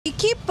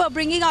keep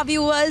bringing our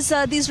viewers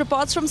these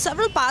reports from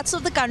several parts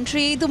of the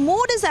country. The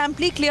mood is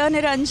amply clear,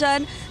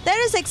 Niranjan.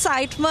 There is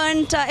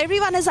excitement.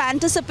 Everyone is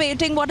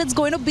anticipating what it's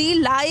going to be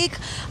like.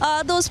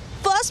 Those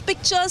first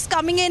pictures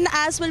coming in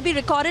as will be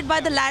recorded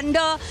by the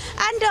lander.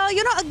 And,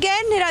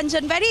 again,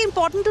 Niranjan, very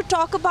important to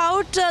talk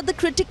about the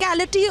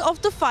criticality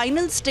of the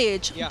final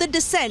stage, the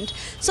descent.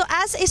 So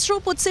as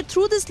ISRO puts it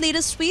through this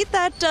latest tweet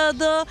that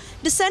the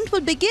descent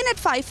will begin at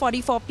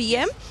 5:44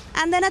 p.m.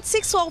 and then at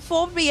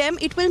 6:04 p.m.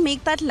 it will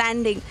make that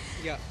landing.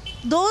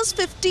 Those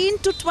 15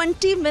 to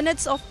 20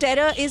 minutes of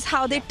terror is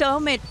how they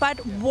term it. But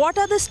what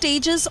are the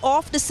stages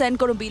of descent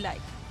going to be like?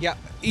 Yeah,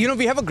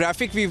 we have a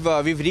graphic. We've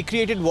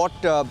recreated what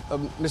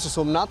Mr.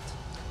 Somnath,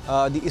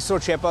 the ISRO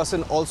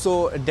chairperson,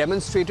 also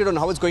demonstrated on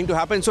how it's going to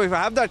happen. So if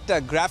I have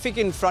that graphic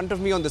in front of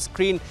me on the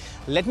screen,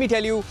 let me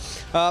tell you.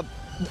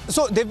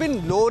 So they've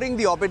been lowering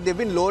the orbit,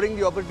 lowering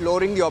the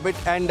orbit,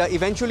 and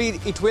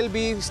eventually it will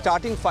be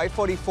starting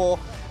 5:44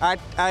 at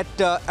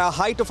a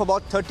height of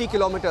about 30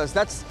 kilometers.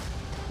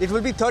 It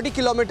will be 30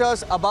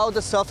 kilometers above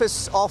the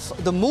surface of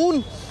the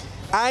moon,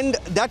 and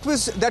that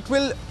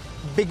will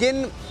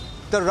begin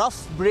the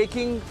rough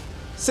braking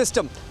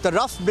system. The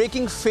rough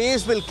braking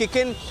phase will kick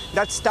in.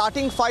 That's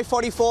starting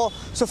 5:44.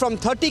 So from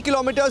 30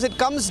 kilometers, it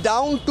comes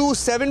down to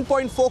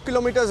 7.4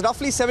 kilometers,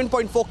 roughly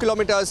 7.4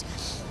 kilometers.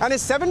 And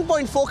it's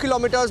 7.4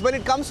 kilometers when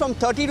it comes from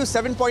 30 to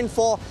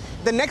 7.4.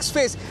 The next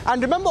phase,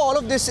 and remember, all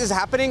of this is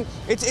happening,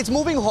 it's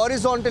moving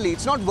horizontally.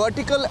 It's not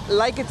vertical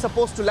like it's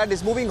supposed to land.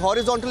 It's moving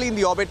horizontally in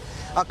the orbit.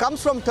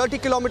 Comes from 30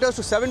 kilometers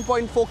to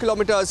 7.4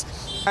 kilometers.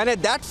 And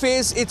at that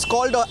phase, it's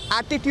called a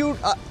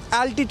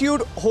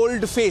altitude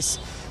hold phase.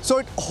 So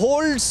it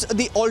holds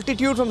the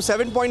altitude from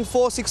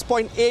 7.4,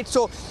 6.8.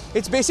 So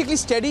it's basically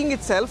steadying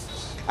itself.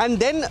 And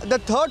then the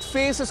third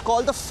phase is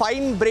called the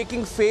fine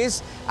braking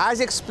phase, as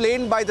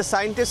explained by the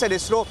scientists at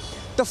ISRO.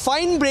 The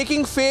fine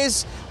braking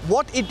phase,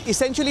 what it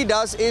essentially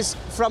does is,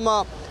 from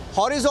a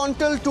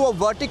horizontal to a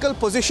vertical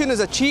position is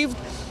achieved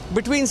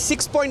between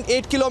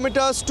 6.8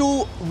 kilometers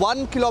to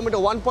 1 kilometer,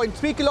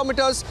 1.3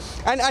 kilometers.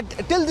 And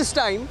till this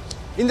time,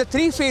 in the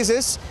three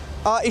phases,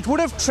 it would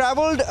have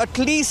traveled at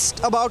least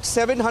about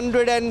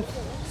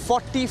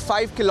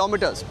 745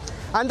 kilometers.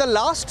 And the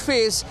last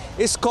phase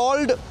is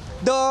called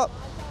the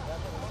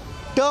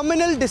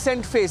terminal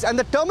descent phase. And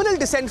the terminal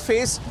descent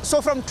phase, so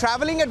from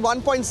traveling at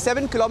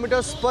 1.7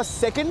 kilometers per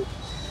second,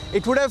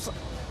 it would have,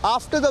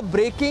 after the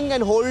braking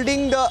and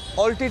holding the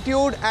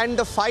altitude and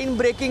the fine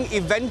braking,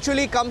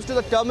 eventually comes to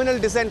the terminal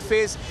descent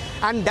phase,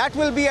 and that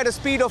will be at a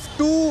speed of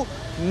 2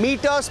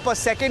 meters per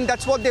second.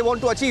 That's what they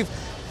want to achieve,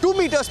 2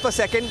 meters per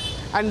second,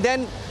 and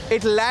then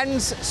it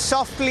lands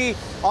softly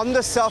on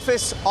the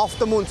surface of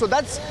the moon. So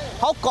that's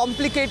how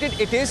complicated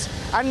it is,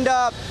 and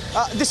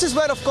this is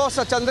where, of course,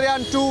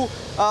 Chandrayaan-3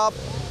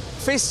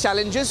 face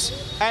challenges.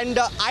 And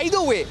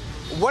either way,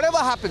 whatever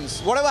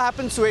happens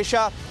to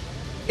Asia,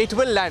 it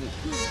will land.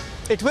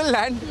 It will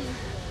land,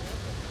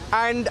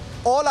 and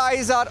all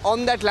eyes are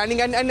on that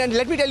landing. And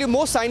let me tell you,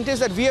 most scientists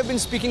that we have been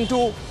speaking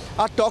to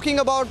are talking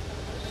about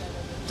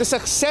the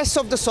success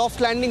of the soft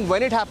landing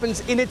when it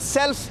happens in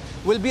itself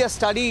will be a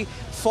study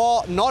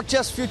for not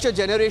just future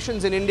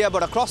generations in India,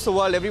 but across the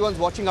world. Everyone's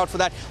watching out for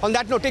that. On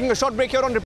that note, taking a short break here on